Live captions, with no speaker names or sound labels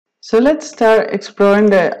So let's start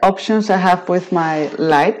exploring the options I have with my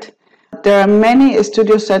light. There are many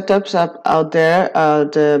studio setups out there.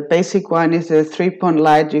 The basic one is the 3-point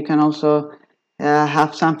light. You can also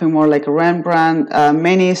have something more like a Rembrandt.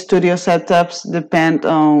 Many studio setups depend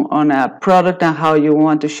on a product and how you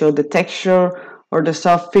want to show the texture or the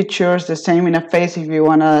soft features. The same in a face if you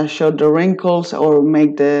want to show the wrinkles or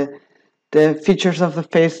make the features of the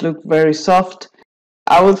face look very soft.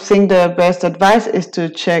 I would think the best advice is to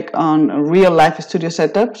check on real life studio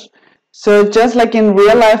setups. So just like in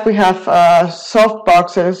real life, we have soft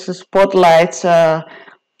boxes, spotlights,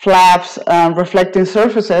 flaps, reflecting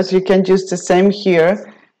surfaces. You can use the same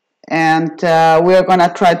here. And we are going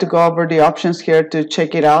to try to go over the options here to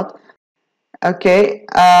check it out. Okay,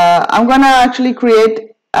 I'm going to actually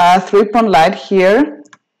create a 3-point light here.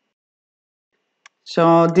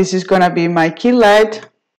 So this is going to be my key light.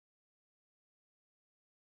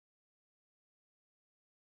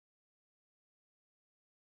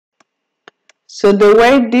 So the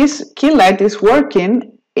way this key light is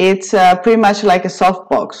working, it's pretty much like a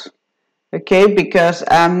softbox, okay, because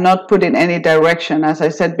I'm not putting any direction. As I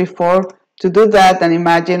said before, to do that and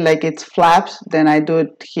imagine like it's flaps, then I do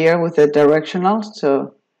it here with the directional,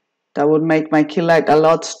 so that would make my key light a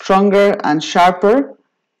lot stronger and sharper,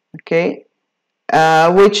 okay,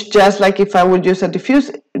 which just like if I would use a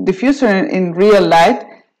diffuser in real light,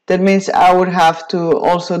 that means I would have to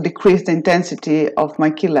also decrease the intensity of my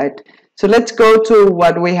key light. So let's go to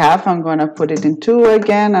what we have. I'm going to put it in 2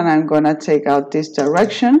 again, and I'm going to take out this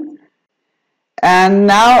direction. And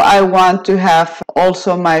now I want to have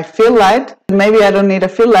also my fill light. Maybe I don't need a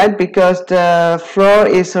fill light because the floor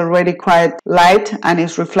is already quite light and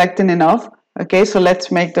is reflecting enough. Okay, so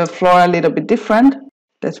let's make the floor a little bit different.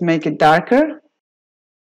 Let's make it darker.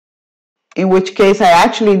 In which case I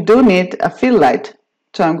actually do need a fill light.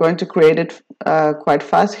 So I'm going to create it quite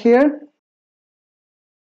fast here.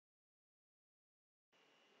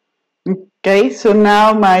 Okay, so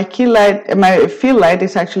now my fill light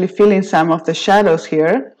is actually filling some of the shadows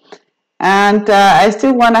here. And I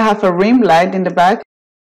still want to have a rim light in the back.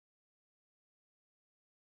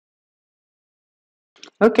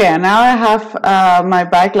 Okay, and now I have my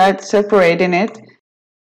backlight separating it.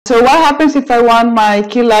 So what happens if I want my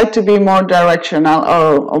key light to be more directional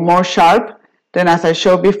or more sharp? Then as I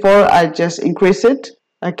showed before, I just increase it.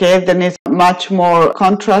 Okay, then it's much more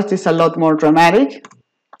contrast, it's a lot more dramatic.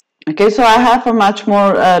 Okay, so I have a much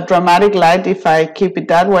more dramatic light. If I keep it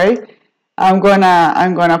that way, I'm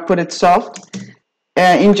gonna put it soft.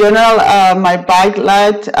 In general, my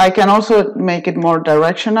backlight, I can also make it more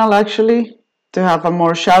directional actually to have a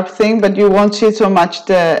more sharp thing, but you won't see so much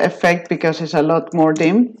the effect because it's a lot more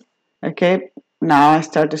dim. Okay, now I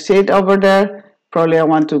start to see it over there. Probably I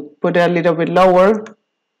want to put it a little bit lower.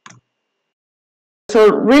 So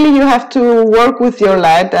really you have to work with your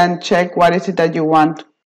light and check what is it that you want.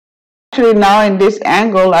 Actually now in this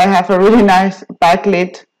angle I have a really nice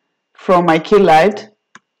backlit from my key light.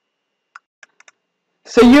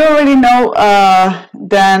 So you already know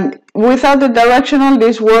then without the directional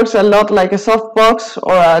this works a lot like a softbox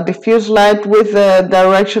or a diffuse light. With the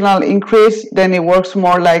directional increase then it works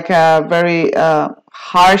more like a very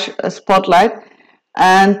harsh spotlight.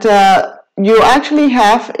 And you actually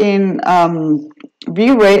have in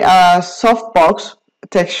Vray a softbox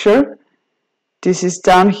texture. This is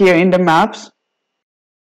down here in the maps.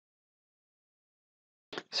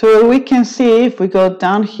 So we can see if we go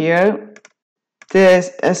down here, there's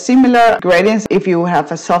a similar gradients if you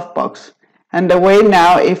have a softbox. And the way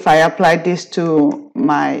now, if I apply this to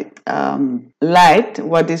my light,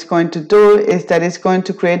 what it's going to do is that it's going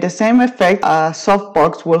to create the same effect a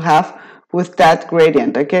softbox will have with that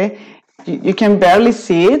gradient, okay? You can barely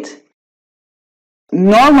see it.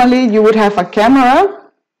 Normally, you would have a camera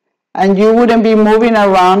and you wouldn't be moving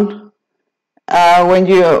around when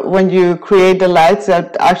you create the lights.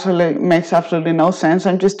 That actually makes absolutely no sense.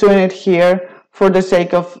 I'm just doing it here for the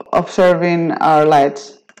sake of observing our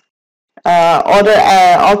lights. Other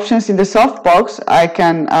options in the softbox, I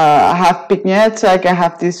can have vignettes, I can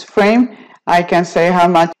have this frame, I can say how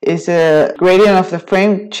much is the gradient of the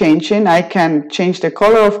frame changing, I can change the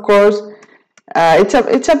color of course. It's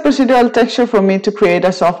a procedural texture for me to create a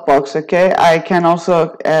softbox, okay? I can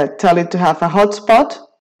also tell it to have a hotspot.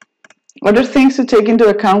 Other things to take into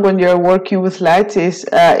account when you're working with lights is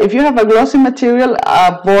if you have a glossy material,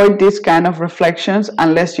 avoid this kind of reflections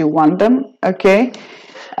unless you want them, okay?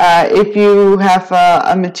 If you have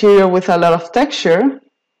a material with a lot of texture,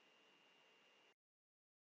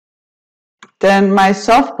 then my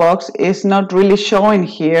softbox is not really showing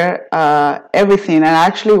here everything. I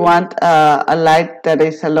actually want a light that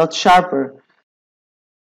is a lot sharper.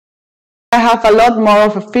 have a lot more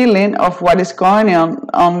of a feeling of what is going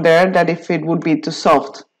on there than if it would be too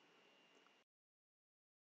soft.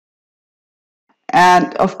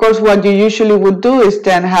 And of course, what you usually would do is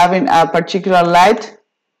then having a particular light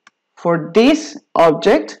for this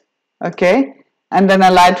object, okay, and then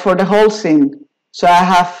a light for the whole scene. So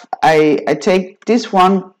I take this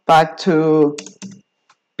one back to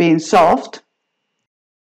being soft,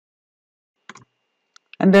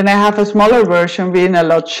 and then I have a smaller version being a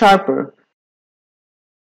lot sharper.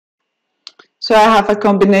 So I have a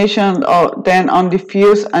combination of then on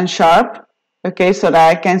diffuse and sharp, okay, so that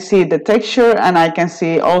I can see the texture and I can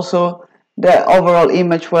see also the overall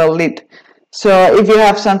image well lit. So if you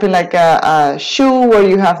have something like a shoe where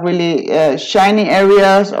you have really shiny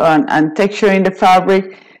areas and texture in the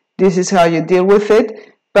fabric, this is how you deal with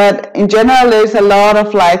it. But in general, there's a lot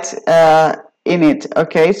of lights in it,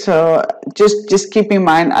 okay? So just keep in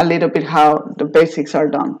mind a little bit how the basics are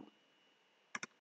done.